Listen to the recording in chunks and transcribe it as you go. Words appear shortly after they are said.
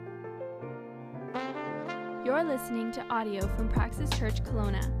You're listening to audio from Praxis Church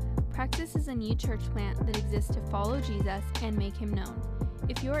Kelowna. Praxis is a new church plant that exists to follow Jesus and make him known.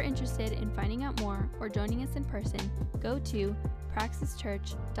 If you are interested in finding out more or joining us in person, go to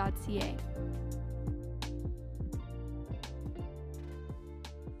praxischurch.ca.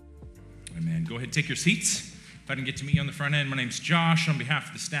 Amen. Go ahead and take your seats. If I didn't get to meet you on the front end, my name's Josh. On behalf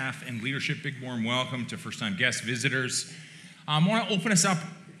of the staff and leadership, big warm welcome to first-time guests, visitors. I want to open us up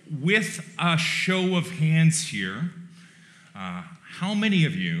with a show of hands here. How many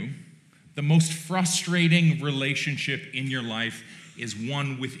of you, the most frustrating relationship in your life is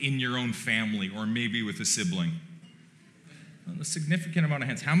one within your own family or maybe with a sibling? A significant amount of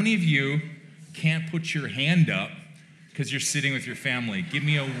hands. How many of you can't put your hand up because you're sitting with your family? Give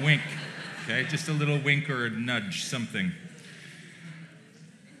me a wink, okay? Just a little wink or a nudge, something.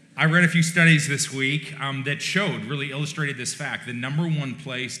 I read a few studies this week that really illustrated this fact. The number one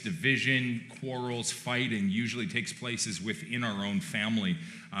place division, quarrels, fighting usually takes place is within our own family.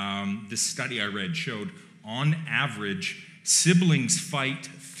 This study I read showed, on average, siblings fight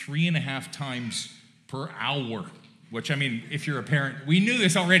 3.5 times per hour. Which, I mean, if you're a parent, we knew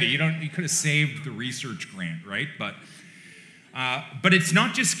this already. You could have saved the research grant, right? But it's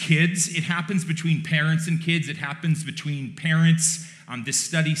not just kids. It happens between parents and kids. It happens between parents. This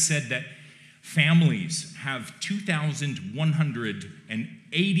study said that families have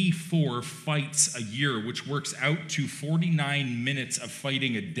 2,184 fights a year, which works out to 49 minutes of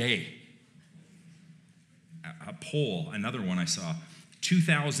fighting a day. A poll, another one I saw,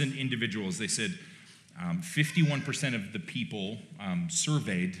 2,000 individuals, they said 51% of the people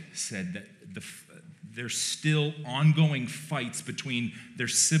surveyed said that there's still ongoing fights between their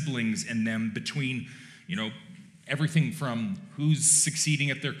siblings and them, between, everything from who's succeeding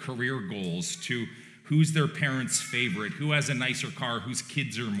at their career goals to who's their parents' favorite, who has a nicer car, whose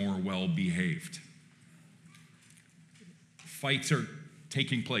kids are more well-behaved. Fights are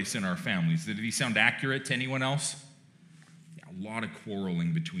taking place in our families. Did these sound accurate to anyone else? Yeah, a lot of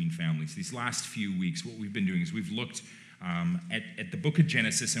quarreling between families. These last few weeks, what we've been doing is we've looked at the book of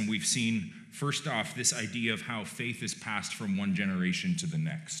Genesis, and we've seen, first off, this idea of how faith is passed from one generation to the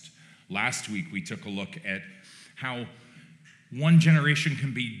next. Last week, we took a look at how one generation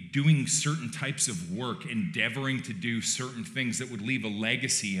can be doing certain types of work, endeavoring to do certain things that would leave a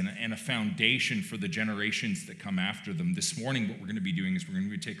legacy and a foundation for the generations that come after them. This morning, what we're going to be doing is we're going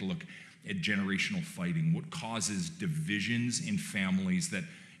to take a look at generational fighting, what causes divisions in families that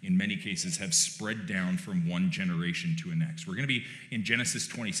in many cases have spread down from one generation to the next. We're going to be in Genesis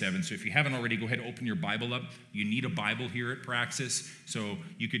 27, so if you haven't already, go ahead and open your Bible up. You need a Bible here at Praxis, so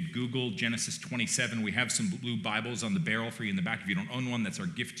you could Google Genesis 27. We have some blue Bibles on the barrel for you in the back. If you don't own one, that's our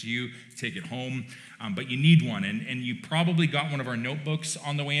gift to you. Take it home, but you need one, and you probably got one of our notebooks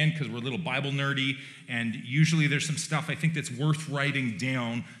on the way in because we're a little Bible nerdy, and usually there's some stuff I think that's worth writing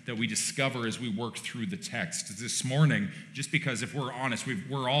down that we discover as we work through the text. This morning, just because if we're honest,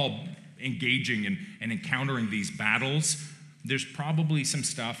 we're all engaging and encountering these battles, there's probably some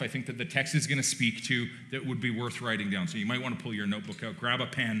stuff I think that the text is going to speak to that would be worth writing down. So you might want to pull your notebook out, grab a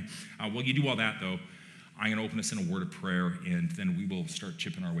pen. While you do all that, though, I'm going to open us in a word of prayer, and then we will start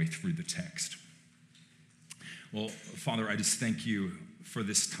chipping our way through the text. Well, Father, I just thank you for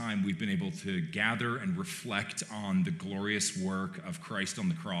this time we've been able to gather and reflect on the glorious work of Christ on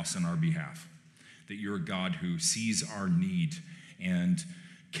the cross on our behalf, that you're a God who sees our need and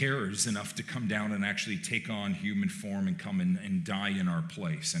cares enough to come down and actually take on human form and come and die in our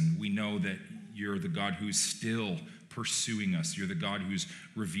place. And we know that you're the God who's still pursuing us. You're the God who's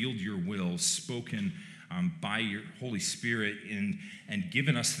revealed your will, spoken by your Holy Spirit and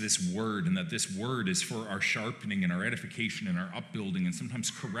given us this word, and that this word is for our sharpening and our edification and our upbuilding and sometimes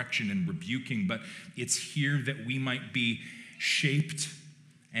correction and rebuking, but it's here that we might be shaped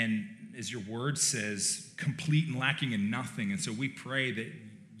and, as your word says, complete and lacking in nothing. And so we pray that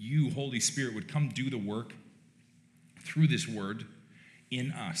you, Holy Spirit, would come do the work through this word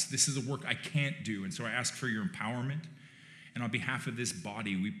in us. This is a work I can't do, and so I ask for your empowerment. And on behalf of this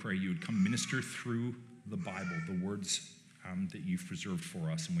body, we pray you would come minister through the Bible, the words that you've preserved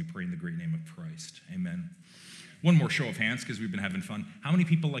for us, and we pray in the great name of Christ. Amen. One more show of hands, because we've been having fun. How many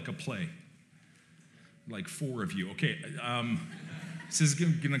people like a play? Like 4 of you. Okay, this is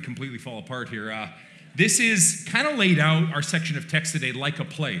going to completely fall apart here. This is kind of laid out, our section of text today, like a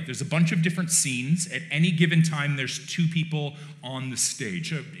play. There's a bunch of different scenes. At any given time, there's 2 people on the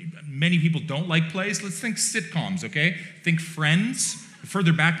stage. Many people don't like plays. Let's think sitcoms, okay? Think Friends.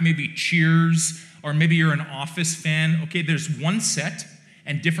 Further back, maybe Cheers, or maybe you're an Office fan. Okay, there's one set,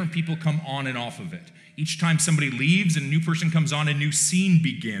 and different people come on and off of it. Each time somebody leaves and a new person comes on, a new scene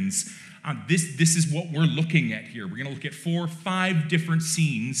begins. This is what we're looking at here. We're going to look at 4 or 5 different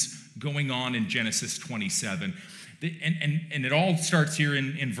scenes going on in Genesis 27. And it all starts here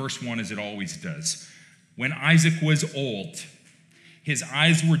in verse 1, as it always does. When Isaac was old, his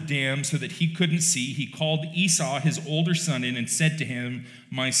eyes were dim so that he couldn't see. He called Esau, his older son, in and said to him,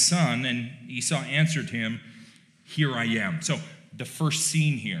 "My son." And Esau answered him, "Here I am." So the first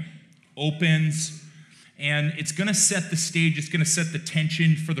scene here opens, and it's going to set the stage. It's going to set the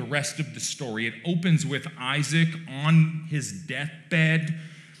tension for the rest of the story. It opens with Isaac on his deathbed.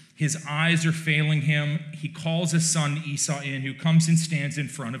 His eyes are failing him. He calls his son Esau in, who comes and stands in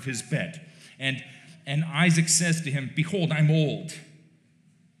front of his bed. And Isaac says to him, "Behold, I'm old.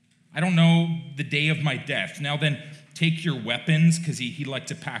 I don't know the day of my death. Now then, take your weapons," because he liked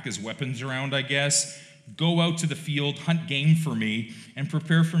to pack his weapons around, I guess. "Go out to the field, hunt game for me, and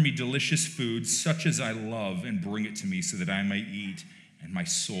prepare for me delicious food, such as I love, and bring it to me so that I may eat, and my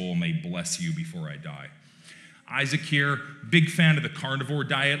soul may bless you before I die." Isaac here, big fan of the carnivore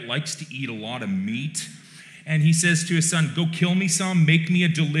diet, likes to eat a lot of meat. And he says to his son, "Go kill me some, make me a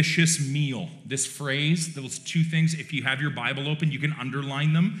delicious meal." This phrase, those 2 things, if you have your Bible open, you can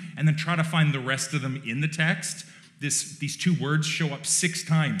underline them and then try to find the rest of them in the text. These 2 words show up 6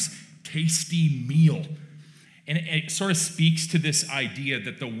 times, tasty meal. And it sort of speaks to this idea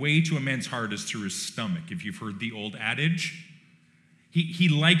that the way to a man's heart is through his stomach, if you've heard the old adage. He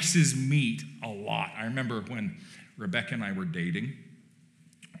likes his meat a lot. I remember when Rebecca and I were dating,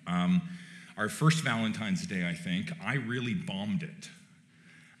 our first Valentine's Day, I think, I really bombed it.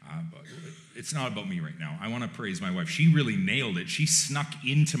 But it's not about me right now. I want to praise my wife. She really nailed it. She snuck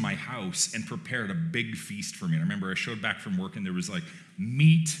into my house and prepared a big feast for me. And I remember I showed back from work and there was like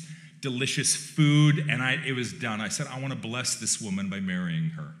meat, delicious food, and it was done. I said, "I want to bless this woman by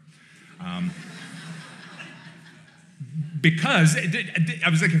marrying her." Because I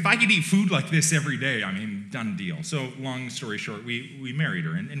was like, if I could eat food like this every day, I mean, done deal. So long story short, we married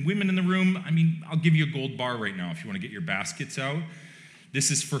her. And women in the room, I mean, I'll give you a gold bar right now if you want to get your baskets out. This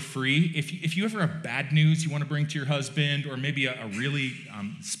is for free. If you ever have bad news you want to bring to your husband, or maybe a really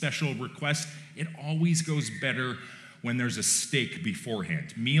special request, it always goes better when there's a steak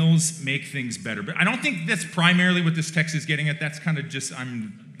beforehand. Meals make things better. But I don't think that's primarily what this text is getting at. That's kind of just,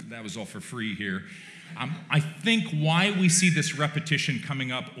 that was all for free here. I think why we see this repetition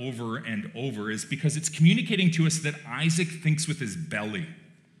coming up over and over is because it's communicating to us that Isaac thinks with his belly.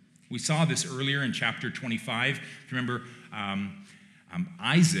 We saw this earlier in chapter 25. If you remember,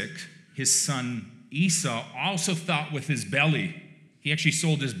 Isaac, his son Esau, also thought with his belly. He actually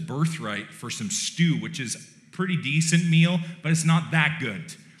sold his birthright for some stew, which is a pretty decent meal, but it's not that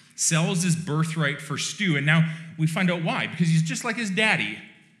good. Sells his birthright for stew, and now we find out why. Because he's just like his daddy.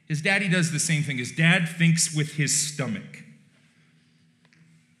 His daddy does the same thing. His dad thinks with his stomach.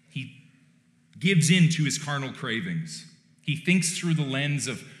 He gives in to his carnal cravings. He thinks through the lens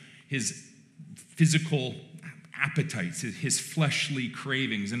of his physical appetites, his fleshly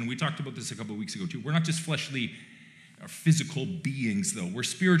cravings. And we talked about this a couple of weeks ago too. We're not just fleshly or physical beings, though. We're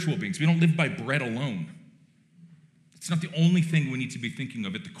spiritual beings. We don't live by bread alone. It's not the only thing we need to be thinking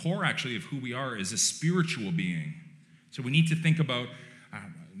of. At the core, actually, of who we are is a spiritual being. So we need to think about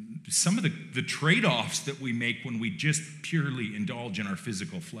some of the trade-offs that we make when we just purely indulge in our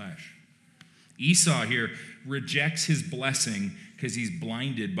physical flesh. Esau here rejects his blessing because he's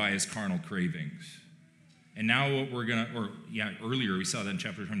blinded by his carnal cravings. And now what we're going to, earlier we saw that in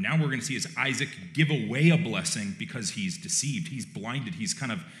chapter 20. Now we're going to see is Isaac give away a blessing because he's deceived. He's blinded. He's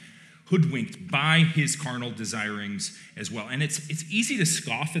kind of hoodwinked by his carnal desirings as well. And it's easy to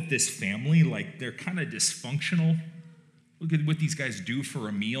scoff at this family, like they're kind of dysfunctional. Look at what these guys do for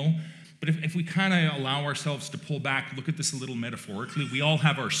a meal. But if we kind of allow ourselves to pull back, look at this a little metaphorically, we all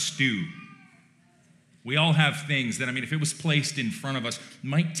have our stew. We all have things that, if it was placed in front of us,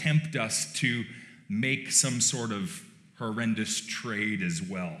 might tempt us to make some sort of horrendous trade as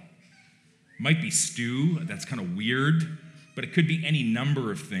well. Might be stew, that's kind of weird, but it could be any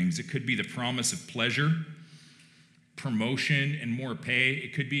number of things. It could be the promise of pleasure, promotion, and more pay.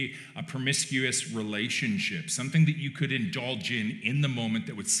 It could be a promiscuous relationship, something that you could indulge in the moment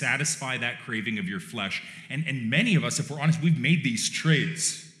that would satisfy that craving of your flesh. And many of us, if we're honest, we've made these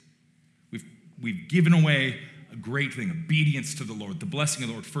trades. We've given away a great thing, obedience to the Lord, the blessing of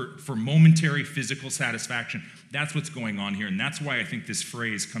the Lord for momentary physical satisfaction. That's what's going on here, and that's why I think this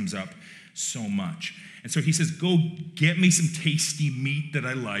phrase comes up so much. And so he says, go get me some tasty meat that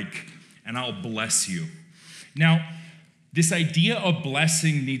I like, and I'll bless you. Now, this idea of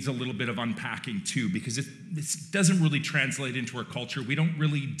blessing needs a little bit of unpacking too, because this doesn't really translate into our culture. We don't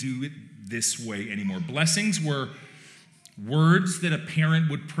really do it this way anymore. Blessings were Words that a parent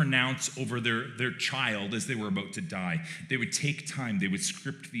would pronounce over their child as they were about to die. They would take time. They would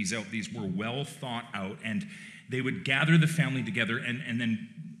script these out. These were well thought out. And they would gather the family together and then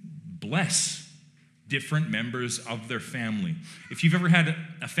bless different members of their family. If you've ever had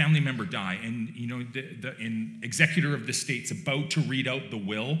a family member die and the executor of the state's about to read out the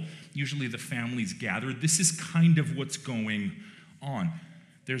will, usually the family's gathered. This is kind of what's going on.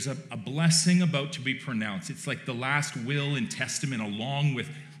 There's a blessing about to be pronounced. It's like the last will and testament along with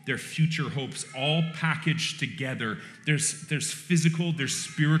their future hopes all packaged together. There's physical, there's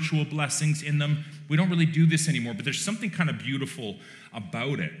spiritual blessings in them. We don't really do this anymore, but there's something kind of beautiful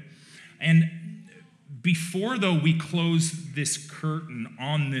about it. And before, though, we close this curtain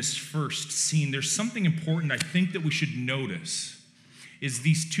on this first scene, there's something important I think that we should notice is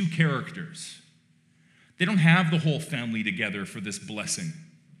these two characters. They don't have the whole family together for this blessing.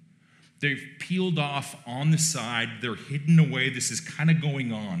 They've peeled off on the side. They're hidden away. This is kind of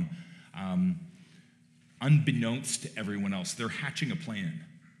going on unbeknownst to everyone else. They're hatching a plan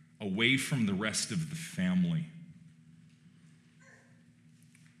away from the rest of the family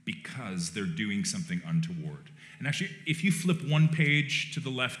because they're doing something untoward. And actually, if you flip one page to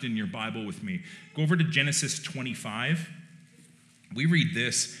the left in your Bible with me, go over to Genesis 25. We read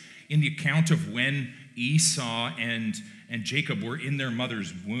this in the account of when Esau and Jacob were in their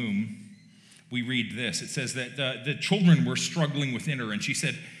mother's womb. We read this. It says that the children were struggling within her, and she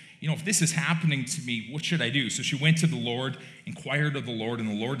said, if this is happening to me, what should I do? So she went to the Lord, inquired of the Lord, and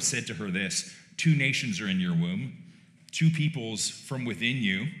the Lord said to her this, 2 nations are in your womb, 2 peoples from within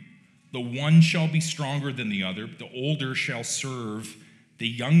you. The one shall be stronger than the other. The older shall serve the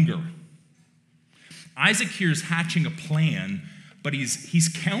younger. Isaac here is hatching a plan, but he's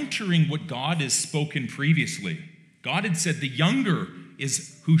countering what God has spoken previously. God had said the younger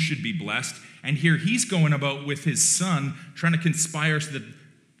is who should be blessed. And here he's going about with his son, trying to conspire so that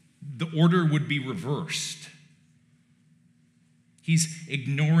the order would be reversed. He's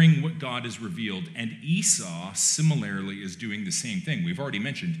ignoring what God has revealed. And Esau, similarly, is doing the same thing. We've already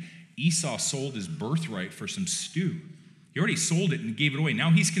mentioned Esau sold his birthright for some stew. He already sold it and gave it away.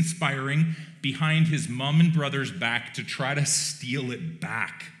 Now he's conspiring behind his mom and brother's back to try to steal it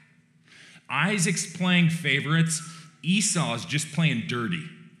back. Isaac's playing favorites. Esau's just playing dirty.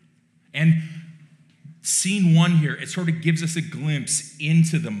 And scene 1 here, it sort of gives us a glimpse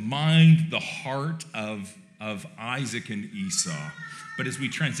into the mind, the heart of Isaac and Esau. But as we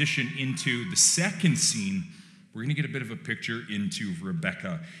transition into the second scene, we're going to get a bit of a picture into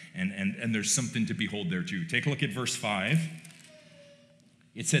Rebekah, and there's something to behold there too. Take a look at verse 5.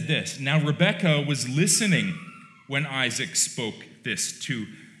 It said this, "Now Rebekah was listening when Isaac spoke this to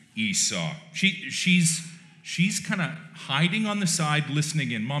Esau." She's kind of hiding on the side,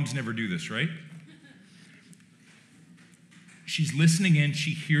 listening in. Moms never do this, right? She's listening in.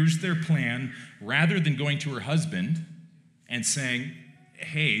 She hears their plan. Rather than going to her husband and saying,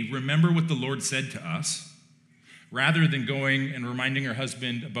 "Hey, remember what the Lord said to us?" Rather than going and reminding her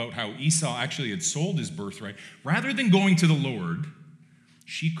husband about how Esau actually had sold his birthright, rather than going to the Lord,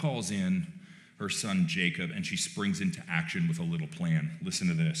 she calls in her son Jacob and she springs into action with a little plan. Listen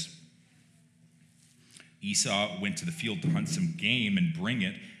to this. Esau went to the field to hunt some game and bring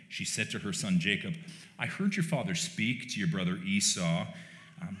it. She said to her son Jacob, "I heard your father speak to your brother Esau.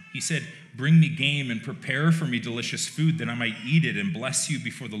 He said, 'Bring me game and prepare for me delicious food that I might eat it and bless you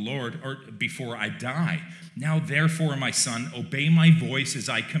before the Lord, or before I die. Now therefore, my son, obey my voice as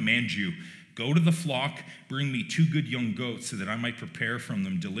I command you. Go to the flock, bring me 2 good young goats so that I might prepare from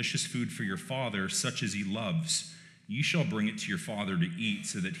them delicious food for your father, such as he loves. You shall bring it to your father to eat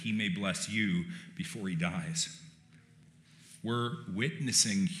so that he may bless you before he dies.'" We're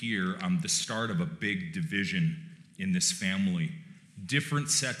witnessing here the start of a big division in this family. Different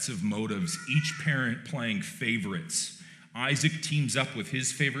sets of motives, each parent playing favorites. Isaac teams up with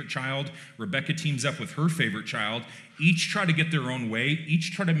his favorite child. Rebekah teams up with her favorite child. Each try to get their own way.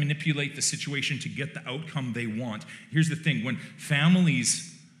 Each try to manipulate the situation to get the outcome they want. Here's the thing. When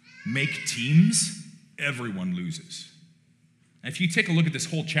families make teams, everyone loses. And if you take a look at this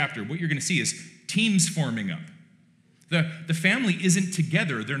whole chapter, what you're going to see is teams forming up. The family isn't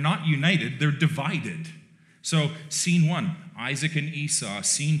together. They're not united. They're divided. So scene 1, Isaac and Esau.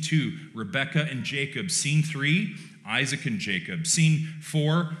 Scene 2, Rebekah and Jacob. Scene 3, Isaac and Jacob. Scene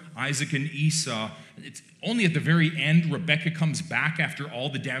 4, Isaac and Esau. It's only at the very end, Rebekah comes back after all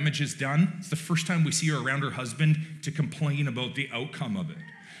the damage is done. It's the first time we see her around her husband to complain about the outcome of it.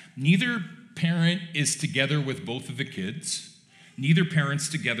 Neither parent is together with both of the kids. Neither parent's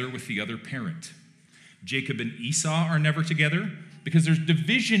together with the other parent. Jacob and Esau are never together because there's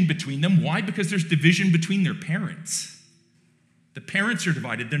division between them. Why? Because there's division between their parents. The parents are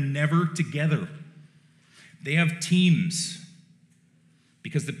divided. They're never together. They have teams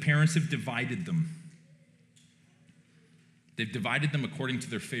because the parents have divided them. They've divided them according to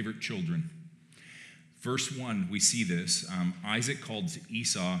their favorite children. Verse 1, we see this. Isaac calls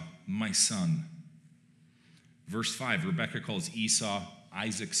Esau, my son. Verse 5, Rebekah calls Esau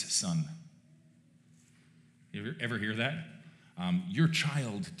Isaac's son. You ever hear that? Your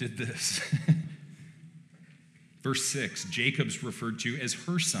child did this. Verse 6, Jacob's referred to as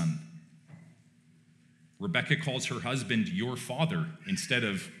her son. Rebekah calls her husband your father instead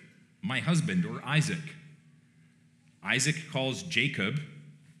of my husband or Isaac. Isaac calls Jacob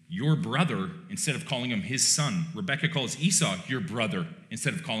your brother instead of calling him his son. Rebekah calls Esau your brother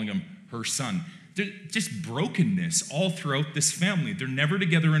instead of calling him her son. There's just brokenness all throughout this family. They're never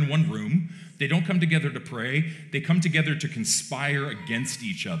together in one room. They don't come together to pray. They come together to conspire against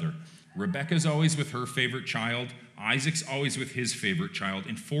each other. Rebekah's always with her favorite child. Isaac's always with his favorite child.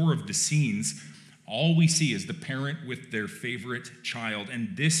 In 4 of the scenes, all we see is the parent with their favorite child.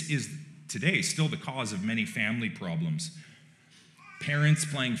 And this is today still the cause of many family problems. Parents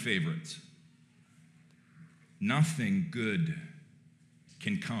playing favorites. Nothing good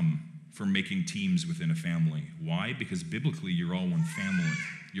can come from making teams within a family. Why? Because biblically, you're all one family.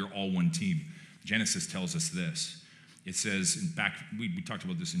 You're all one team. Genesis tells us this. It says, we talked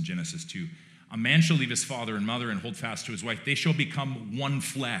about this in Genesis 2. A man shall leave his father and mother and hold fast to his wife. They shall become one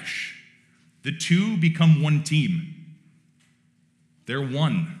flesh. The two become one team. They're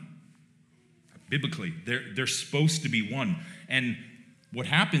one. Biblically, they're supposed to be one. And what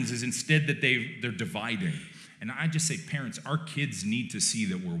happens is instead that they're dividing. And I just say, parents, our kids need to see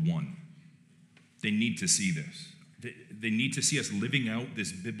that we're one. They need to see this. They need to see us living out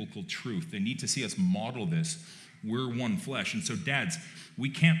this biblical truth. They need to see us model this. We're one flesh. And so, dads, we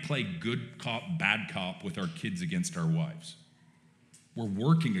can't play good cop, bad cop with our kids against our wives. We're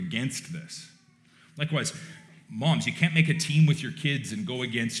working against this. Likewise, moms, you can't make a team with your kids and go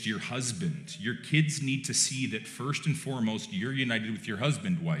against your husband. Your kids need to see that first and foremost, you're united with your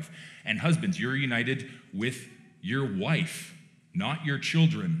husband, wife. And husbands, you're united with your wife, not your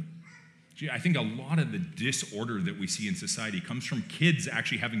children. I think a lot of the disorder that we see in society comes from kids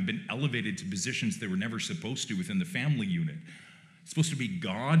actually having been elevated to positions they were never supposed to within the family unit. It's supposed to be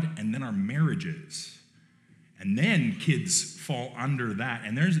God and then our marriages. And then kids fall under that.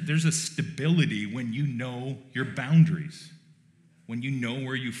 And there's a stability when you know your boundaries, when you know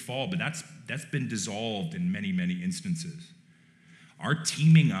where you fall. But that's been dissolved in many, many instances. Our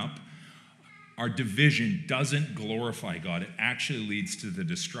teaming up, our division doesn't glorify God. It actually leads to the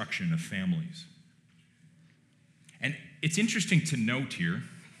destruction of families. And it's interesting to note here,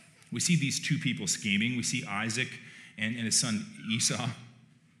 we see these two people scheming. We see Isaac and his son Esau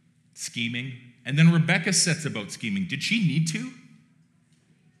scheming. And then Rebekah sets about scheming. Did she need to?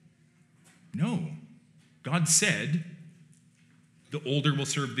 No. God said, the older will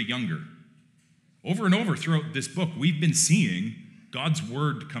serve the younger. Over and over throughout this book, we've been seeing God's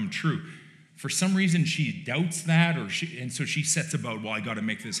word come true. For some reason, she doubts that, and so she sets about, well, I got to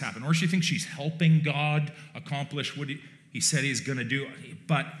make this happen. Or she thinks she's helping God accomplish what he said he's going to do.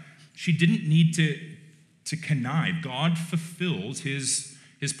 But she didn't need to connive. God fulfills his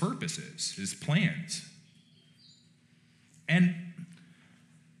purposes, his plans. And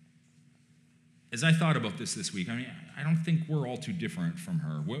as I thought about this week, I don't think we're all too different from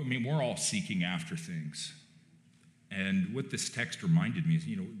her. We're all seeking after things. And what this text reminded me is,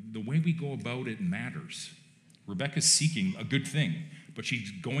 the way we go about it matters. Rebekah's seeking a good thing, but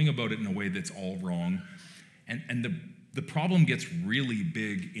she's going about it in a way that's all wrong. And the problem gets really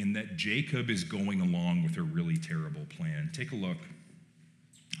big in that Jacob is going along with her really terrible plan. Take a look.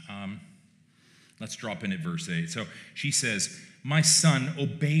 Let's drop in at verse 8. So she says, my son,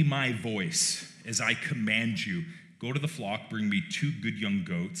 obey my voice as I command you. Go to the flock, bring me 2 good young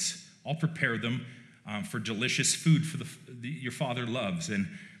goats. I'll prepare them for delicious food for your father loves, and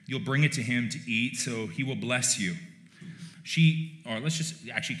you'll bring it to him to eat, so he will bless you. Let's just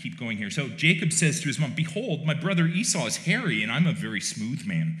actually keep going here. So Jacob says to his mom, behold, my brother Esau is hairy, and I'm a very smooth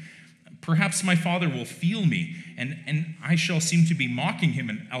man. Perhaps my father will feel me, and I shall seem to be mocking him,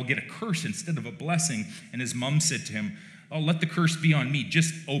 and I'll get a curse instead of a blessing. And his mom said to him, oh, let the curse be on me.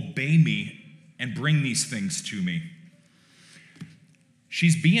 Just obey me and bring these things to me.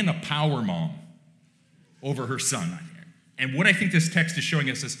 She's being a power mom over her son. And what I think this text is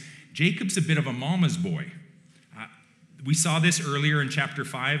showing us is Jacob's a bit of a mama's boy. We saw this earlier in chapter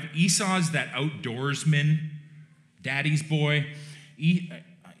 5. Esau's that outdoorsman, daddy's boy.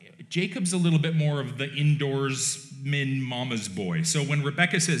 Jacob's a little bit more of the indoorsman, mama's boy. So when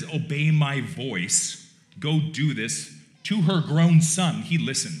Rebekah says, obey my voice, go do this, To her grown son, he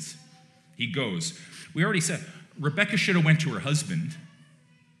listens. He goes. We already said, Rebekah should have went to her husband.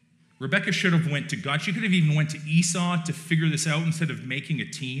 Rebekah should have went to God. She could have even went to Esau to figure this out instead of making a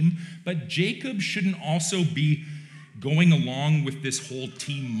team. But Jacob shouldn't also be going along with this whole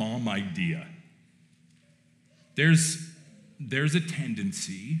team mom idea. There's a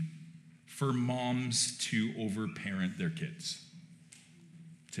tendency for moms to overparent their kids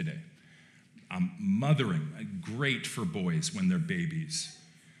today. Mothering, great for boys when they're babies.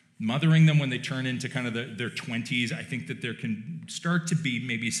 Mothering them when they turn into kind of their 20s, I think that there can start to be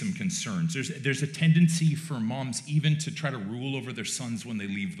maybe some concerns. There's a tendency for moms even to try to rule over their sons when they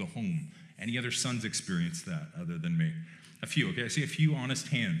leave the home. Any other sons experience that other than me? A few, okay? I see a few honest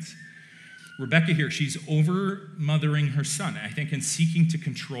hands. Rebekah here, she's over-mothering her son, I think, in seeking to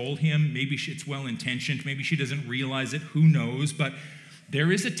control him. Maybe it's well-intentioned. Maybe she doesn't realize it. Who knows? But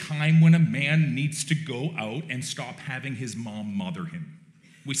there is a time when a man needs to go out and stop having his mom mother him.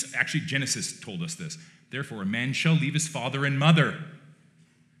 Actually, Genesis told us this. Therefore, a man shall leave his father and mother.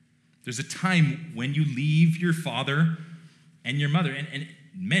 There's a time when you leave your father and your mother. And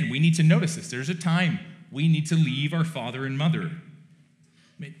men, we need to notice this. There's a time we need to leave our father and mother.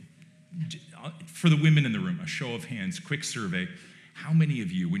 For the women in the room, a show of hands, quick survey. How many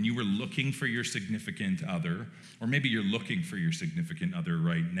of you, when you were looking for your significant other, or maybe you're looking for your significant other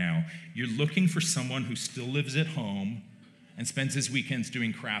right now, you're looking for someone who still lives at home and spends his weekends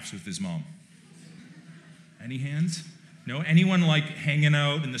doing crafts with his mom? Any hands? No? Anyone like hanging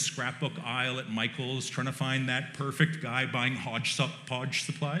out in the scrapbook aisle at Michael's trying to find that perfect guy buying Hodge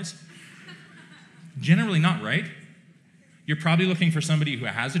supplies? Generally not, right? You're probably looking for somebody who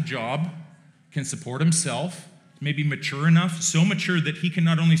has a job, can support himself, maybe mature enough, so mature that he can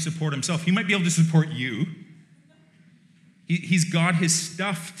not only support himself, he might be able to support you. He's got his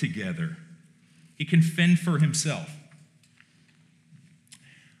stuff together. He can fend for himself.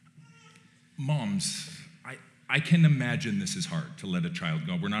 Moms, I can imagine this is hard to let a child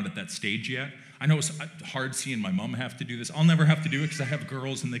go. We're not at that stage yet. I know it's hard seeing my mom have to do this. I'll never have to do it because I have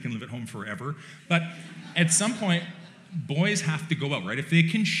girls and they can live at home forever. But at some point, boys have to go out, right? If they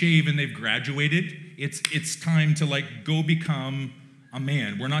can shave and they've graduated, it's time to go become a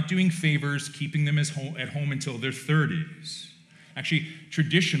man. We're not doing favors, keeping them at home until their 30s. Actually,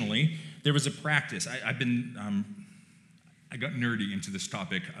 traditionally, there was a practice. I got nerdy into this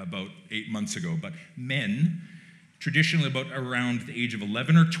topic about 8 months ago, but men, traditionally about around the age of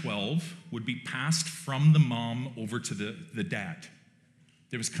 11 or 12, would be passed from the mom over to the dad.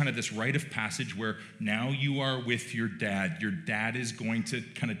 There was kind of this rite of passage where now you are with your dad. Your dad is going to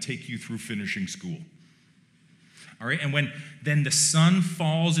kind of take you through finishing school. All right, and when then the son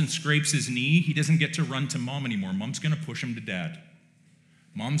falls and scrapes his knee, he doesn't get to run to mom anymore. Mom's going to push him to dad.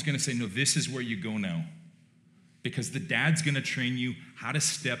 Mom's going to say, no, this is where you go now. Because the dad's going to train you how to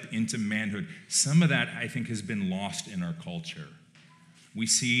step into manhood. Some of that, I think, has been lost in our culture. We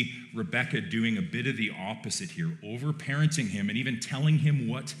see Rebekah doing a bit of the opposite here, over-parenting him and even telling him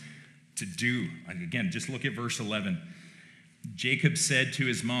what to do. And again, just look at verse 11. Jacob said to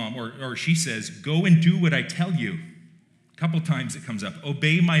his mom, or she says, go and do what I tell you. A couple times it comes up,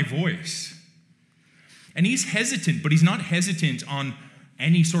 obey my voice. And he's hesitant, but he's not hesitant on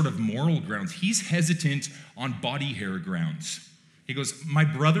any sort of moral grounds. He's hesitant on body hair grounds. He goes, my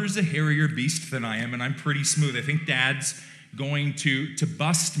brother's a hairier beast than I am, and I'm pretty smooth. I think dad's going to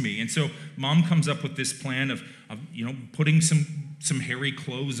bust me. And so mom comes up with this plan of putting some hairy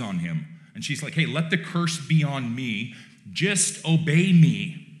clothes on him. And she's like, hey, let the curse be on me. Just obey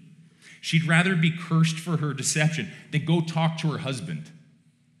me. She'd rather be cursed for her deception than go talk to her husband.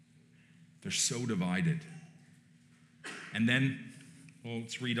 They're so divided. And then,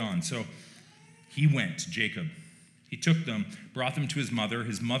 let's read on. So he went, Jacob. He took them, brought them to his mother.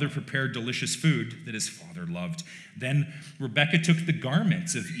 His mother prepared delicious food that his father loved. Then Rebekah took the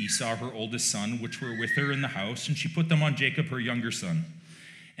garments of Esau, her oldest son, which were with her in the house, and she put them on Jacob, her younger son.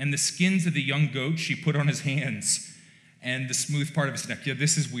 And the skins of the young goat she put on his hands, and the smooth part of his neck. Yeah,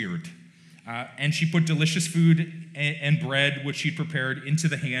 this is weird. And she put delicious food and bread, which she'd prepared, into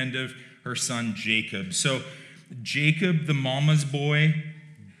the hand of her son Jacob. So Jacob, the mama's boy,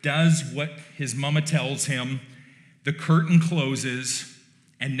 does what his mama tells him. The curtain closes,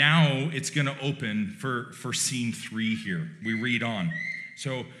 and now it's going to open for scene 3 here. We read on.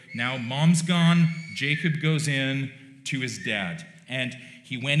 So now mom's gone. Jacob goes in to his dad, and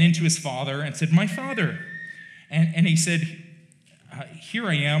he went into his father and said, my father. And he said, here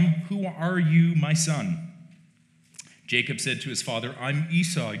I am. Who are you, my son? Jacob said to his father, I'm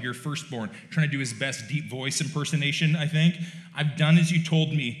Esau, your firstborn. Trying to do his best deep voice impersonation, I think. I've done as you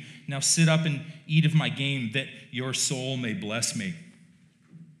told me. Now sit up and eat of my game, that your soul may bless me.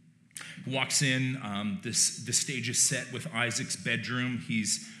 Walks in, the stage is set with Isaac's bedroom.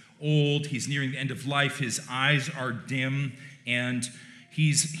 He's old, he's nearing the end of life, his eyes are dim, and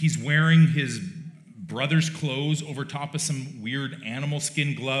he's wearing his brother's clothes over top of some weird animal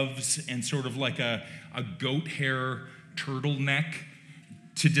skin gloves and sort of like a goat hair turtleneck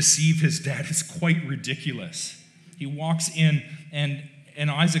to deceive his dad. It's quite ridiculous. He walks in, and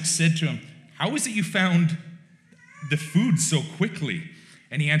Isaac said to him, how is it you found the food so quickly?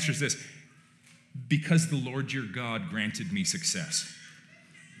 And he answers this, because the Lord your God granted me success.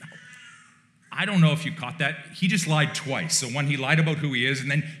 Now, I don't know if you caught that. He just lied twice. So one, he lied about who he is,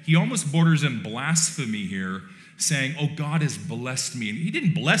 and then he almost borders in blasphemy here, saying, oh, God has blessed me. And he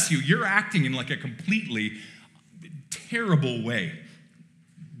didn't bless you. You're acting in like a completely terrible way.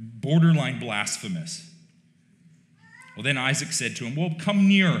 Borderline blasphemous. Well, then Isaac said to him, well, come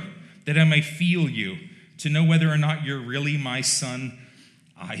near, that I may feel you, to know whether or not you're really my son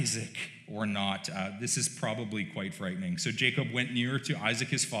Isaac or not. This is probably quite frightening. So Jacob went near to Isaac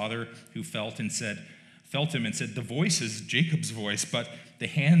his father, who felt him and said, the voice is Jacob's voice, but the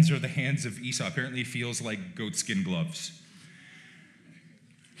hands are the hands of Esau. Apparently feels like goatskin gloves.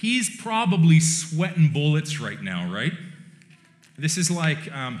 He's probably sweating bullets right now, right? This is like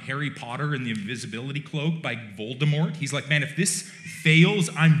Harry Potter and the invisibility cloak by Voldemort. He's like, man, if this fails,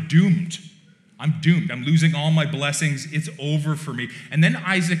 I'm doomed. I'm doomed. I'm losing all my blessings. It's over for me. And then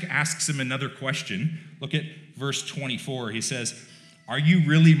Isaac asks him another question. Look at verse 24. He says, are you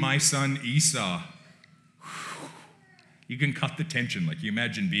really my son Esau? You can cut the tension. Like, you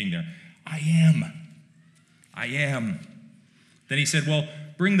imagine being there. I am. Then he said, well,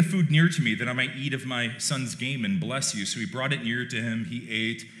 bring the food near to me that I might eat of my son's game and bless you. So he brought it near to him. He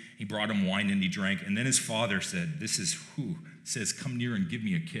ate. He brought him wine and he drank. And then his father said, says, come near and give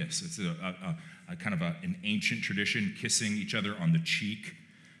me a kiss. It's a kind of an ancient tradition, kissing each other on the cheek.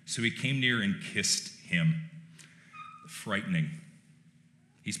 So he came near and kissed him. Frightening.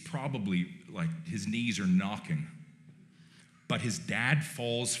 He's probably like, his knees are knocking. But his dad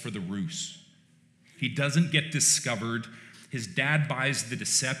falls for the ruse. He doesn't get discovered. His dad buys the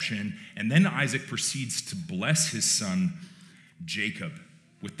deception, and then Isaac proceeds to bless his son, Jacob,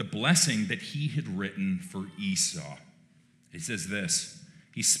 with the blessing that he had written for Esau. He says this,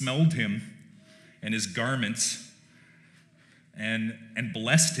 he smelled him and his garments and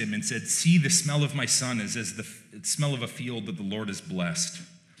blessed him and said, see, the smell of my son is as the smell of a field that the Lord has blessed.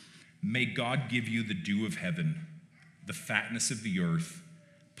 May God give you the dew of heaven, the fatness of the earth,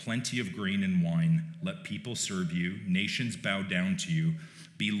 plenty of grain and wine. Let people serve you. Nations bow down to you.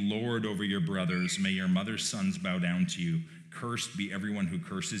 Be Lord over your brothers. May your mother's sons bow down to you. Cursed be everyone who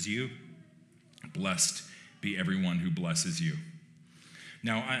curses you. Blessed be everyone who blesses you.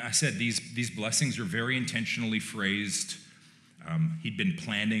 Now, I said these blessings are very intentionally phrased. He'd been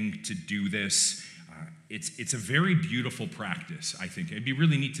planning to do this. It's a very beautiful practice, I think. It'd be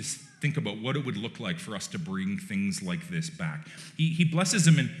really neat to think about what it would look like for us to bring things like this back. He blesses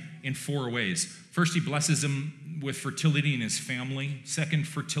him in four ways. First, he blesses him with fertility in his family. Second,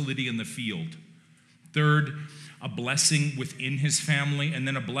 fertility in the field. Third, a blessing within his family, and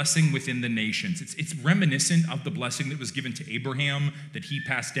then a blessing within the nations. It's reminiscent of the blessing that was given to Abraham that he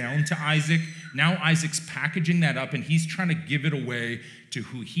passed down to Isaac. Now Isaac's packaging that up, and he's trying to give it away to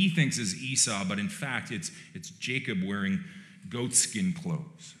who he thinks is Esau, but in fact, it's Jacob wearing goatskin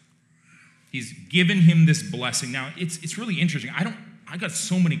clothes. He's given him this blessing. Now, it's really interesting. I got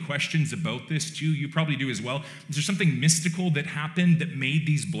so many questions about this too. You probably do as well. Is there something mystical that happened that made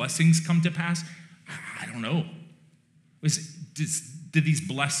these blessings come to pass? I don't know. Did these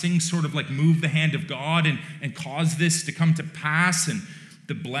blessings sort of like move the hand of God and cause this to come to pass and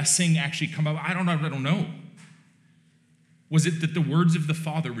the blessing actually come out? I don't know. Was it that the words of the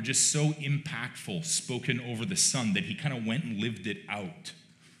Father were just so impactful, spoken over the Son, that he kind of went and lived it out?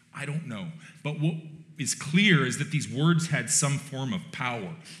 I don't know. But what is clear is that these words had some form of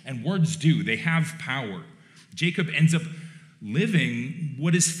power. And words do. They have power. Jacob ends up living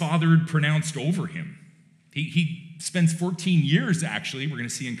what his father had pronounced over him. He spends 14 years, actually, we're going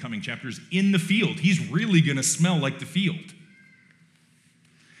to see in coming chapters, in the field. He's really going to smell like the field.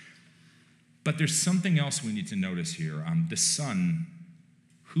 But there's something else we need to notice here. The son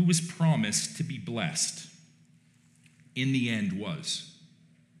who was promised to be blessed in the end was.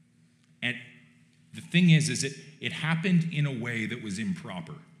 And the thing is it happened in a way that was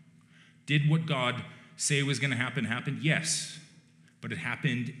improper. Did what God say was going to happen? Yes. But it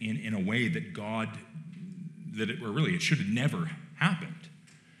happened in a way that God it should have never happened.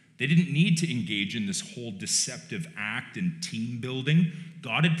 They didn't need to engage in this whole deceptive act and team building.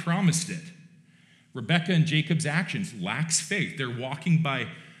 God had promised it. Rebekah and Jacob's actions lacks faith. They're walking by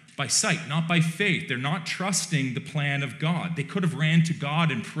sight, not by faith. They're not trusting the plan of God. They could have ran to God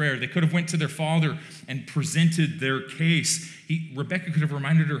in prayer. They could have went to their father and presented their case. Rebekah could have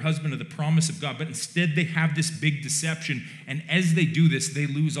reminded her husband of the promise of God, but instead they have this big deception. And as they do this, they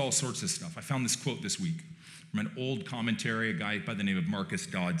lose all sorts of stuff. I found this quote this week from an old commentary, a guy by the name of Marcus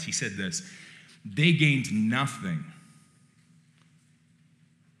Dodds. He said this: "They gained nothing.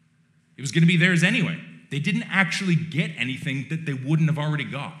 It was going to be theirs anyway. They didn't actually get anything that they wouldn't have already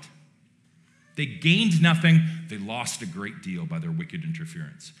got. They gained nothing. They lost a great deal by their wicked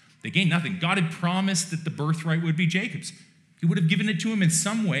interference. They gained nothing. God had promised that the birthright would be Jacob's. He would have given it to him in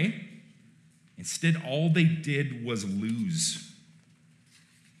some way. Instead, all they did was lose.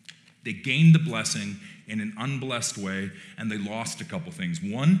 They gained the blessing in an unblessed way, and they lost a couple things.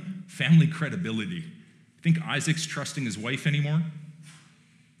 One, family credibility. Think Isaac's trusting his wife anymore?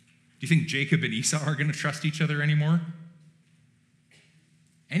 Do you think Jacob and Esau are going to trust each other anymore?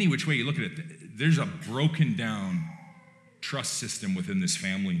 Any which way you look at it, there's a broken down trust system within this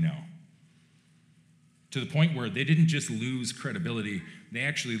family now. To the point where they didn't just lose credibility, they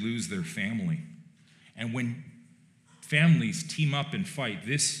actually lose their family. And when families team up and fight,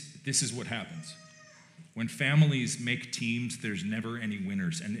 this is what happens. When families make teams, there's never any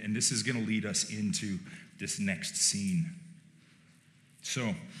winners. And this is going to lead us into this next scene.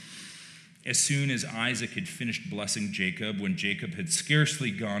 So, as soon as Isaac had finished blessing Jacob, when Jacob had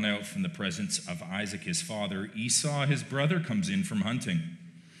scarcely gone out from the presence of Isaac his father, Esau his brother comes in from hunting.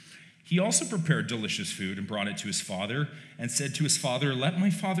 He also prepared delicious food and brought it to his father and said to his father, "Let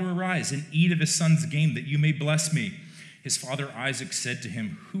my father arise and eat of his son's game, that you may bless me." His father Isaac said to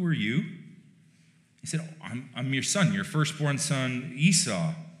him, "Who are you?" He said, I'm your son, your firstborn son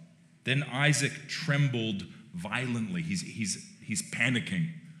Esau. Then Isaac trembled violently. He's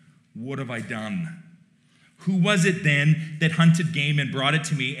panicking. What have I done? Who was it then that hunted game and brought it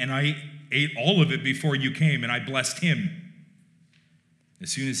to me, and I ate all of it before you came, and I blessed him?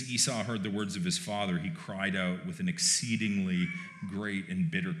 As soon as Esau heard the words of his father, he cried out with an exceedingly great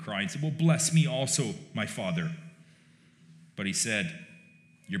and bitter cry and said, "Well, bless me also, my father." But he said,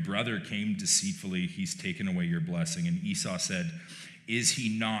 "Your brother came deceitfully. He's taken away your blessing." And Esau said, "Is he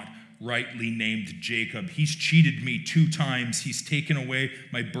not rightly named Jacob? He's cheated me 2 times. He's taken away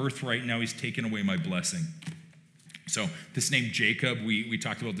my birthright. Now he's taken away my blessing." So this name Jacob, we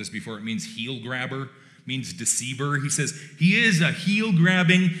talked about this before. It means heel grabber, means deceiver. He says, he is a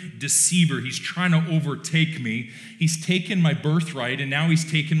heel-grabbing deceiver. He's trying to overtake me. He's taken my birthright, and now he's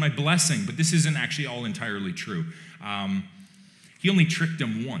taken my blessing. But this isn't actually all entirely true. He only tricked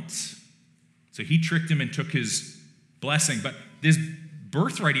him once. So he tricked him and took his blessing. But this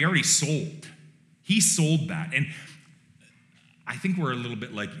birthright he already sold. He sold that. And I think we're a little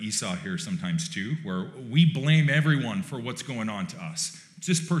bit like Esau here sometimes too, where we blame everyone for what's going on to us. It's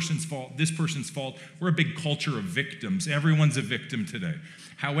this person's fault, this person's fault. We're a big culture of victims. Everyone's a victim today.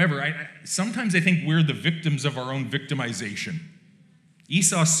 However, sometimes I think we're the victims of our own victimization.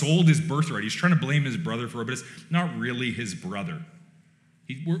 Esau sold his birthright. He's trying to blame his brother for it, but it's not really his brother.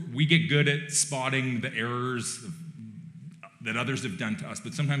 We get good at spotting the errors that others have done to us,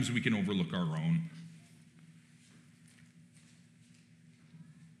 but sometimes we can overlook our own.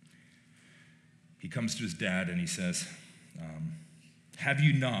 He comes to his dad and he says, "Have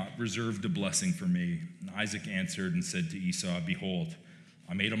you not reserved a blessing for me?" And Isaac answered and said to Esau, "Behold,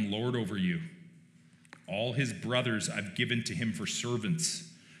 I made him lord over you. All his brothers I've given to him for servants.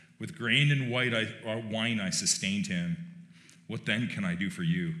 With grain and wine I sustained him. What then can I do for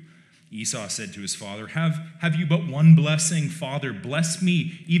you?" Esau said to his father, Have you but one blessing, father? Bless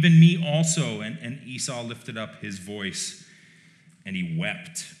me, even me also. And Esau lifted up his voice and he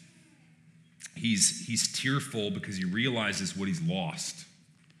wept. He's tearful because he realizes what he's lost.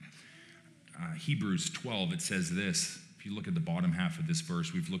 Hebrews 12, it says this. If you look at the bottom half of this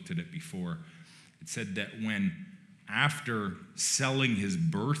verse, we've looked at it before. It said that when, after selling his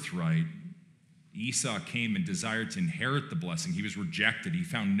birthright, Esau came and desired to inherit the blessing, he was rejected. He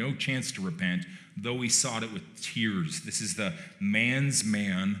found no chance to repent, though he sought it with tears. This is the man's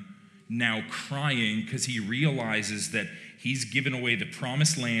man now crying because he realizes that he's given away the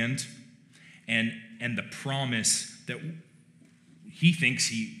promised land and the promise that he thinks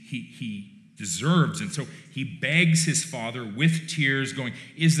he deserves. And so he begs his father with tears, going,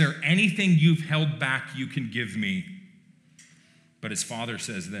 "Is there anything you've held back you can give me?" But his father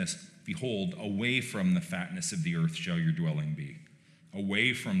says this, "Behold, away from the fatness of the earth shall your dwelling be,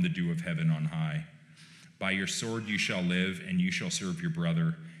 away from the dew of heaven on high. By your sword you shall live, and you shall serve your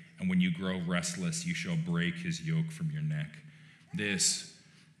brother. And when you grow restless, you shall break his yoke from your neck. This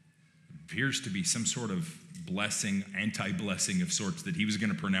appears to be some sort of blessing, anti-blessing of sorts that he was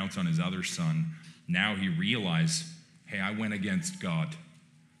going to pronounce on his other son. Now he realized, hey, I went against God.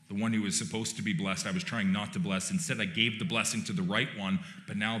 The one who was supposed to be blessed, I was trying not to bless. Instead, I gave the blessing to the right one,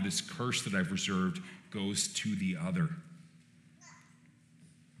 but now this curse that I've reserved goes to the other.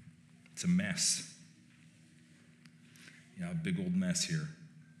 It's a mess. Yeah, a big old mess here.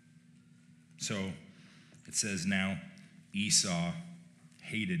 So it says now Esau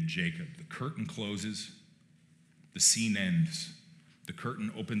hated Jacob. The curtain closes. The scene ends. The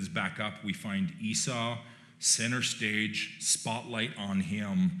curtain opens back up. We find Esau, center stage, spotlight on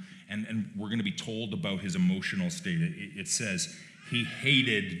him, and we're going to be told about his emotional state. It says he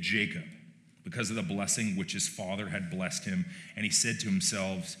hated Jacob because of the blessing which his father had blessed him, and he said to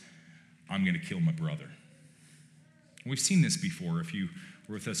himself, I'm going to kill my brother. We've seen this before. If you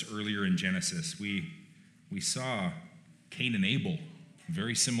were with us earlier in Genesis, we saw Cain and Abel,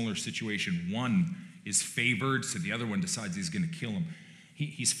 very similar situation. One is favored, so the other one decides he's going to kill him.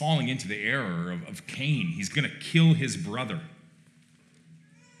 He's falling into the error of Cain. He's going to kill his brother.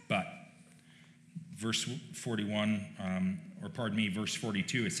 But verse 41, verse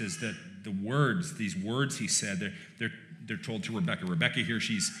 42, it says that these words he said, they're told to Rebekah. Rebekah here,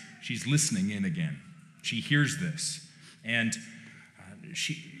 she's listening in again. She hears this, and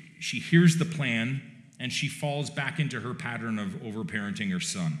she hears the plan, and she falls back into her pattern of overparenting her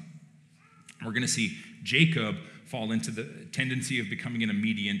son. We're going to see Jacob fall into the tendency of becoming an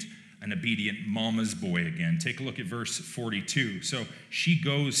obedient mama's boy again. Take a look at verse 42. So she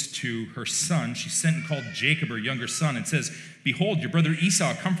goes to her son. She sent and called Jacob, her younger son, and says, Behold, your brother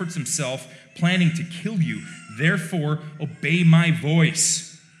Esau comforts himself, planning to kill you. Therefore, obey my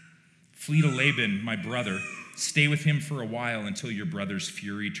voice. Flee to Laban, my brother. Stay with him for a while until your brother's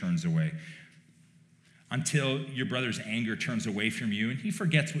fury turns away. Until your brother's anger turns away from you and he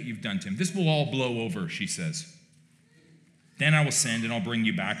forgets what you've done to him. This will all blow over, she says. Then I will send and I'll bring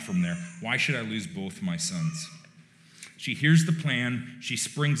you back from there. Why should I lose both my sons? She hears the plan. She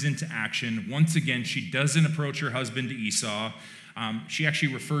springs into action. Once again, she doesn't approach her husband Esau. She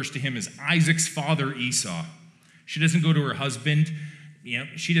actually refers to him as Isaac's father, Esau. She doesn't go to her husband.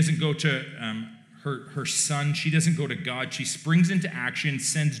 She doesn't go to her son. She doesn't go to God. She springs into action,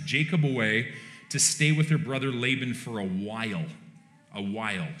 sends Jacob away to stay with her brother Laban for a while.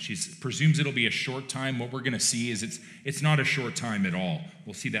 She presumes it'll be a short time. What we're going to see is it's not a short time at all.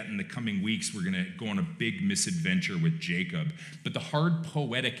 We'll see that in the coming weeks. We're going to go on a big misadventure with Jacob. But the hard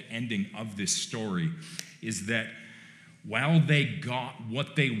poetic ending of this story is that while they got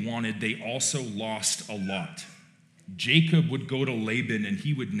what they wanted, they also lost a lot. Jacob would go to Laban and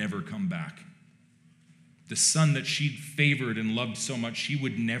he would never come back. The son that she'd favored and loved so much, she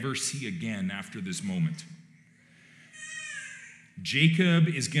would never see again after this moment. Jacob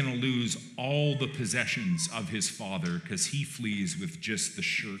is going to lose all the possessions of his father because he flees with just the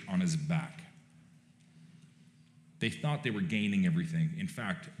shirt on his back. They thought they were gaining everything. In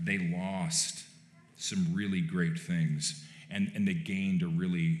fact, they lost some really great things, and they gained a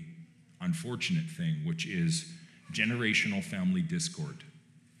really unfortunate thing, which is generational family discord.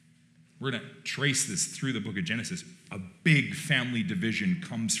 We're going to trace this through the book of Genesis. A big family division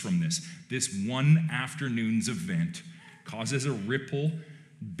comes from this. This one afternoon's event causes a ripple,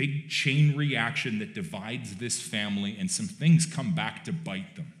 big chain reaction that divides this family, and some things come back to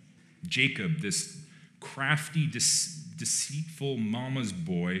bite them. Jacob, this crafty, deceitful mama's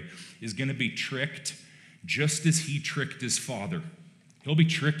boy, is going to be tricked just as he tricked his father. He'll be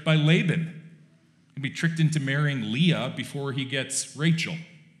tricked by Laban. He'll be tricked into marrying Leah before he gets Rachel.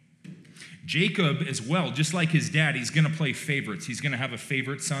 Jacob as well, just like his dad, he's going to play favorites. He's going to have a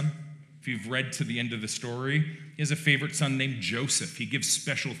favorite son. If you've read to the end of the story, he has a favorite son named Joseph. He gives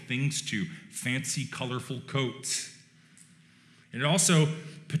special things to, fancy, colorful coats. And it also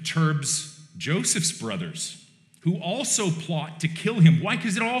perturbs Joseph's brothers, who also plot to kill him. Why?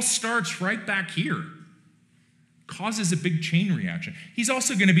 Because it all starts right back here. Causes a big chain reaction. He's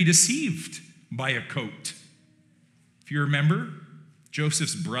also going to be deceived by a coat. If you remember,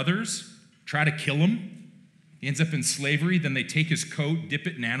 Joseph's brothers try to kill him. He ends up in slavery. Then they take his coat, dip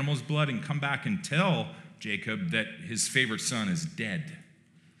it in animal's blood, and come back and tell Jacob that his favorite son is dead.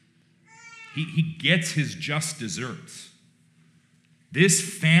 He gets his just desserts. This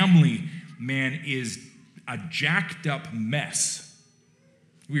family, man, is a jacked up mess.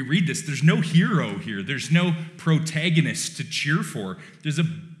 We read this. There's no hero here. There's no protagonist to cheer for. There's a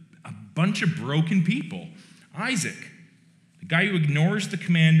bunch of broken people. Isaac, the guy who ignores the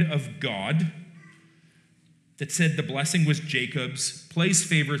command of God, that said the blessing was Jacob's, plays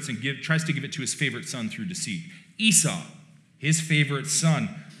favorites and tries to give it to his favorite son through deceit. Esau, his favorite son,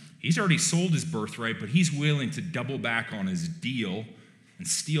 he's already sold his birthright, but he's willing to double back on his deal and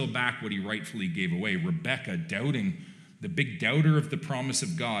steal back what he rightfully gave away. Rebekah, the big doubter of the promise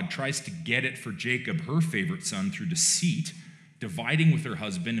of God, tries to get it for Jacob, her favorite son, through deceit, dividing with her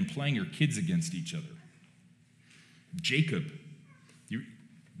husband and playing her kids against each other. Jacob, he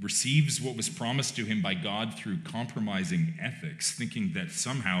receives what was promised to him by God through compromising ethics, thinking that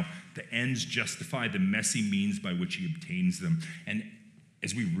somehow the ends justify the messy means by which he obtains them. And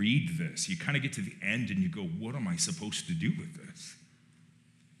as we read this, you kind of get to the end and you go, what am I supposed to do with this?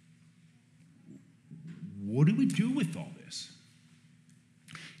 What do we do with all this?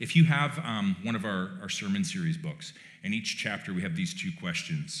 If you have one of our sermon series books, in each chapter we have these two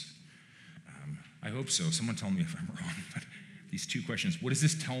questions. I hope so. Someone tell me if I'm wrong. But these two questions. What does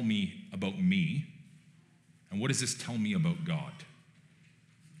this tell me about me? And what does this tell me about God?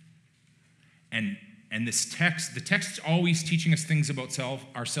 And this text, the text's always teaching us things about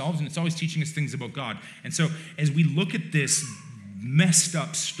ourselves, and it's always teaching us things about God. And so as we look at this messed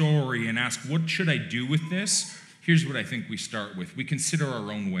up story and ask, what should I do with this? Here's what I think we start with. We consider our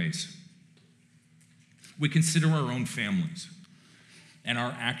own ways. We consider our own families and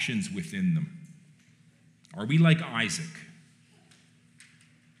our actions within them. Are we like Isaac,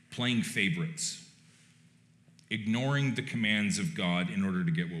 playing favorites, ignoring the commands of God in order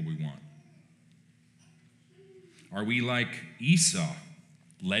to get what we want? Are we like Esau,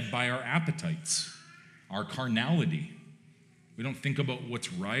 led by our appetites, our carnality? We don't think about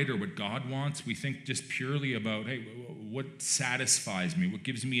what's right or what God wants. We think just purely about, hey, what satisfies me? What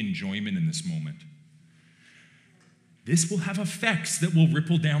gives me enjoyment in this moment? This will have effects that will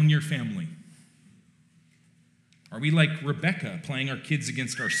ripple down your family. Are we like Rebekah, playing our kids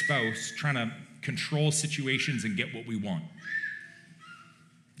against our spouse, trying to control situations and get what we want?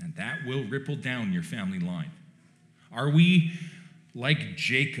 And that will ripple down your family line. Are we like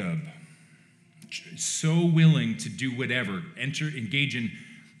Jacob, so willing to do whatever, engage in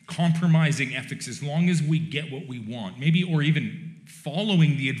compromising ethics as long as we get what we want, maybe, or even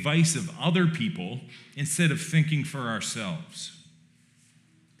following the advice of other people instead of thinking for ourselves?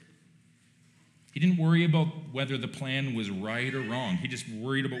 He didn't worry about whether the plan was right or wrong. He just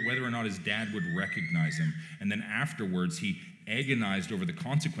worried about whether or not his dad would recognize him. And then afterwards, he agonized over the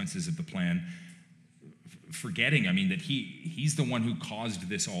consequences of the plan, forgetting, that he's the one who caused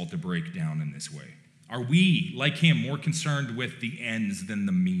this all to break down in this way. Are we, like him, more concerned with the ends than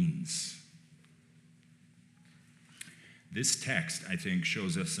the means? This text, I think,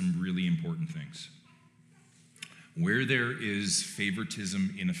 shows us some really important things. Where there is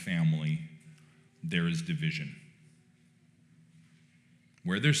favoritism in a family, there is division.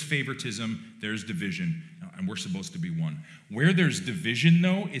 Where there's favoritism, there's division, and we're supposed to be one. Where there's division,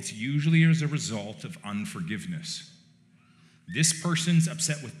 though, it's usually as a result of unforgiveness. This person's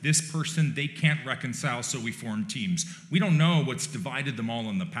upset with this person, they can't reconcile, so we form teams. We don't know what's divided them all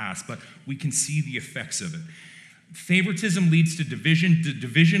in the past, but we can see the effects of it. Favoritism leads to division,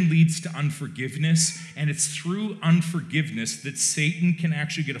 division leads to unforgiveness, and it's through unforgiveness that Satan can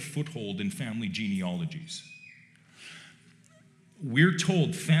actually get a foothold in family genealogies. We're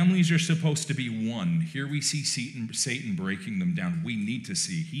told families are supposed to be one. Here we see Satan breaking them down. We need to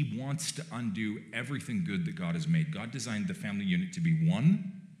see. He wants to undo everything good that God has made. God designed the family unit to be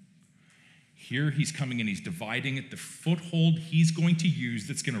one. Here he's coming and he's dividing it. The foothold he's going to use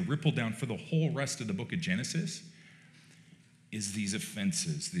that's going to ripple down for the whole rest of the book of Genesis is these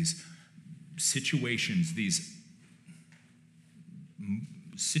offenses, these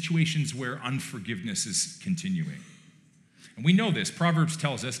situations where unforgiveness is continuing. And we know this. Proverbs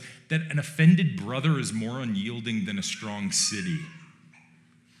tells us that an offended brother is more unyielding than a strong city.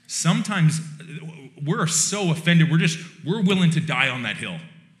 Sometimes we're so offended, we're willing to die on that hill.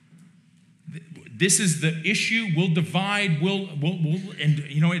 This is the issue. We'll divide. It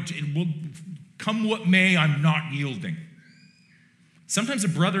will come what may. I'm not yielding. Sometimes a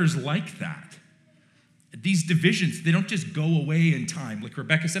brother is like that. These divisions, they don't just go away in time. Like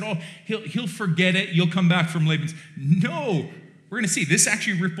Rebekah said, he'll forget it. You'll come back from Laban's. No, we're going to see. This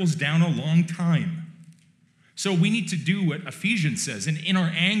actually ripples down a long time. So we need to do what Ephesians says, and in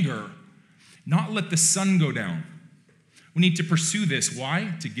our anger, not let the sun go down. We need to pursue this.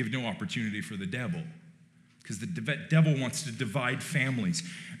 Why? To give no opportunity for the devil. Because the devil wants to divide families.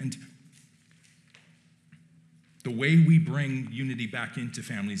 And the way we bring unity back into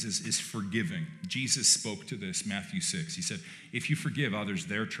families is forgiving. Jesus spoke to this, Matthew 6. He said, if you forgive others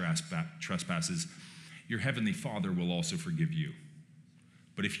their trespasses, your heavenly Father will also forgive you.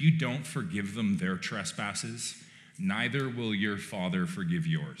 But if you don't forgive them their trespasses, neither will your Father forgive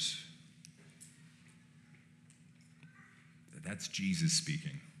yours. That's Jesus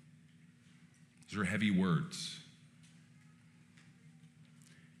speaking. Those are heavy words.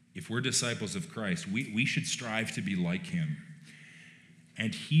 If we're disciples of Christ, we should strive to be like him.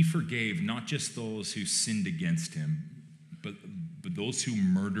 And he forgave not just those who sinned against him, but those who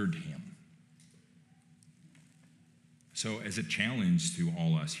murdered him. So as a challenge to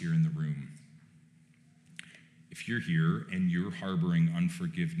all us here in the room, if you're here and you're harboring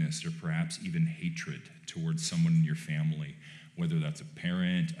unforgiveness or perhaps even hatred towards someone in your family, whether that's a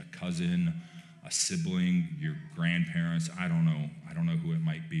parent, a cousin, a sibling, your grandparents, I don't know who it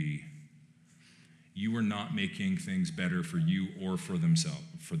might be, you are not making things better for you or for them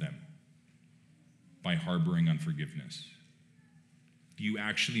by harboring unforgiveness. You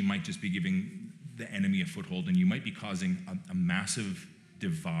actually might just be giving the enemy a foothold, and you might be causing a massive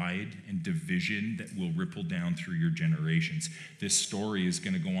divide and division that will ripple down through your generations. This story is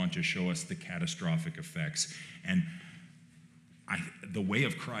going to go on to show us the catastrophic effects. And the way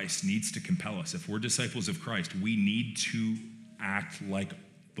of Christ needs to compel us. If we're disciples of Christ, we need to act like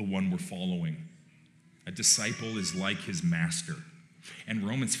the one we're following. A disciple is like his master. And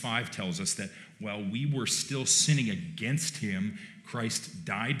Romans 5 tells us that while we were still sinning against him, Christ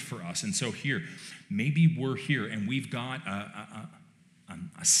died for us. And so here, maybe we're here and we've got a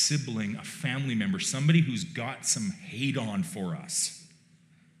sibling, a family member, somebody who's got some hate on for us.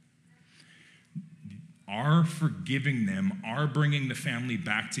 Our forgiving them, our bringing the family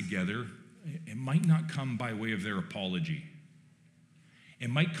back together, it might not come by way of their apology. It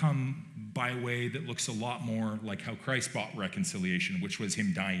might come by a way that looks a lot more like how Christ brought reconciliation, which was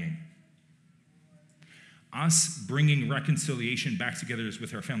him dying. Us bringing reconciliation back together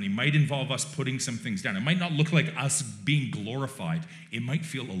with our family might involve us putting some things down. It might not look like us being glorified. It might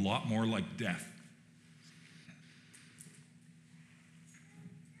feel a lot more like death.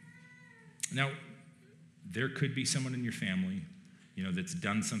 Now, there could be someone in your family, that's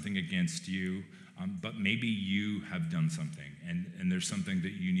done something against you, but maybe you have done something, and there's something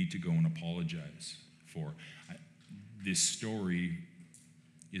that you need to go and apologize for. This story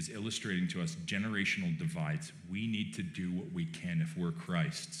is illustrating to us generational divides. We need to do what we can if we're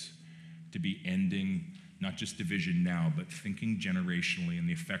Christ's to be ending not just division now, but thinking generationally and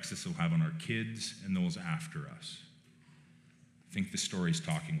the effects this will have on our kids and those after us. I think the story is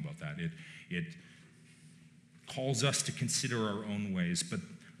talking about that. It calls us to consider our own ways, but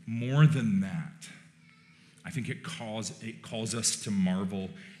more than that, I think it calls us to marvel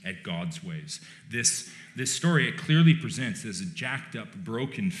at God's ways. This story, it clearly presents as a jacked up,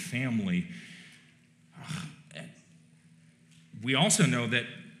 broken family. We also know that,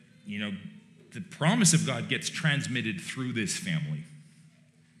 the promise of God gets transmitted through this family,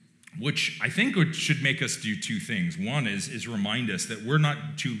 which I think should make us do two things. One is remind us that we're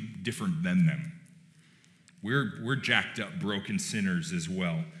not too different than them. We're jacked up, broken sinners as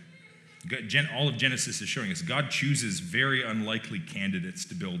well. All of Genesis is showing us God chooses very unlikely candidates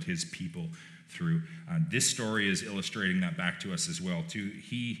to build his people through. This story is illustrating that back to us as well.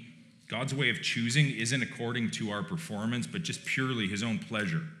 God's way of choosing isn't according to our performance, but just purely his own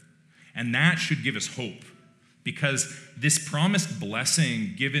pleasure. And that should give us hope, because this promised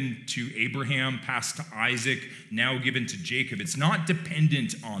blessing given to Abraham, passed to Isaac, now given to Jacob, it's not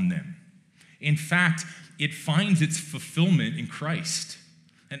dependent on them. In fact, it finds its fulfillment in Christ.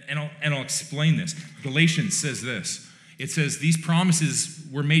 And I'll explain this. Galatians says this. It says these promises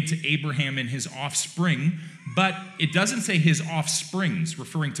were made to Abraham and his offspring, but it doesn't say his offsprings,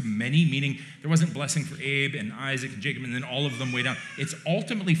 referring to many, meaning there wasn't blessing for Abe and Isaac and Jacob and then all of them way down. It's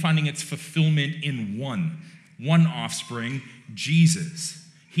ultimately finding its fulfillment in one offspring, Jesus.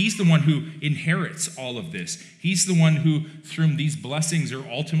 He's the one who inherits all of this. He's the one who, through these blessings, are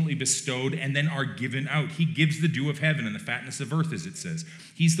ultimately bestowed and then are given out. He gives the dew of heaven and the fatness of earth, as it says.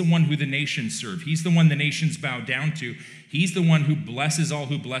 He's the one who the nations serve. He's the one the nations bow down to. He's the one who blesses all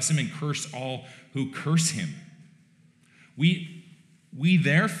who bless him and curse all who curse him. We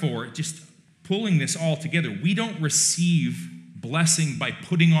therefore, just pulling this all together, we don't receive blessing by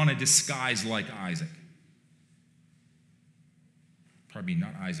putting on a disguise like Isaac. Probably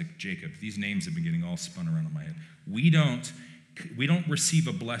not Isaac, Jacob. These names have been getting all spun around in my head. We don't receive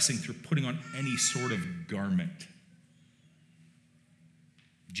a blessing through putting on any sort of garment.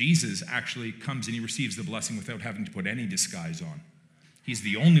 Jesus actually comes and he receives the blessing without having to put any disguise on. He's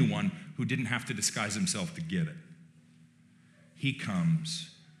the only one who didn't have to disguise himself to get it. He comes,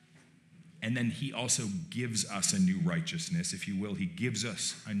 and then he also gives us a new righteousness, if you will. He gives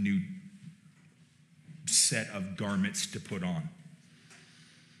us a new set of garments to put on.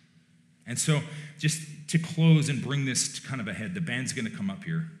 And so just to close and bring this to kind of ahead, the band's going to come up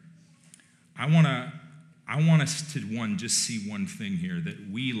here. I want us to, just see one thing here, that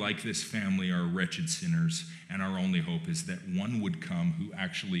we, like this family, are wretched sinners, and our only hope is that one would come who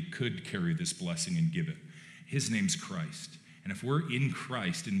actually could carry this blessing and give it. His name's Christ. And if we're in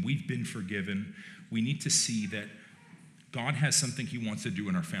Christ and we've been forgiven, we need to see that God has something he wants to do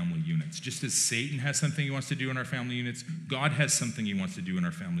in our family units. Just as Satan has something he wants to do in our family units, God has something he wants to do in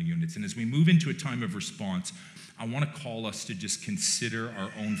our family units. And as we move into a time of response, I want to call us to just consider our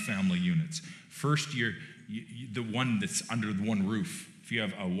own family units. First, the one that's under the one roof. If you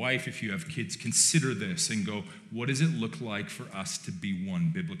have a wife, if you have kids, consider this and go, what does it look like for us to be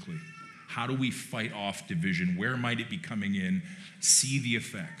one biblically? How do we fight off division? Where might it be coming in? See the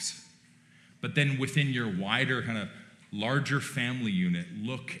effects. But then within your wider kind of larger family unit,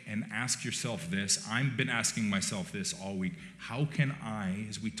 look and ask yourself this. I've been asking myself this all week. How can I,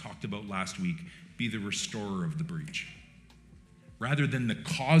 as we talked about last week, be the restorer of the breach? Rather than the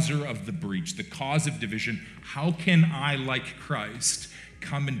causer of the breach, the cause of division, how can I, like Christ,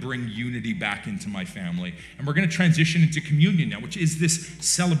 come and bring unity back into my family? And we're going to transition into communion now, which is this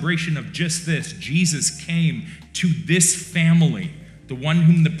celebration of just this. Jesus came to this family, the one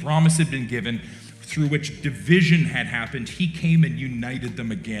whom the promise had been given, through which division had happened. He came and united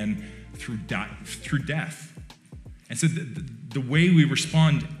them again through death. And so the way we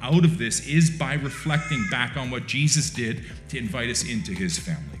respond out of this is by reflecting back on what Jesus did to invite us into his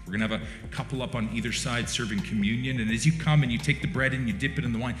family. We're going to have a couple up on either side serving communion. And as you come and you take the bread and you dip it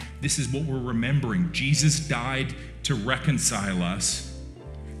in the wine, this is what we're remembering. Jesus died to reconcile us.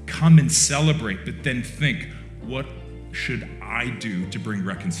 Come and celebrate, but then think, what should I do to bring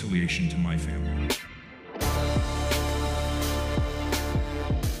reconciliation to my family?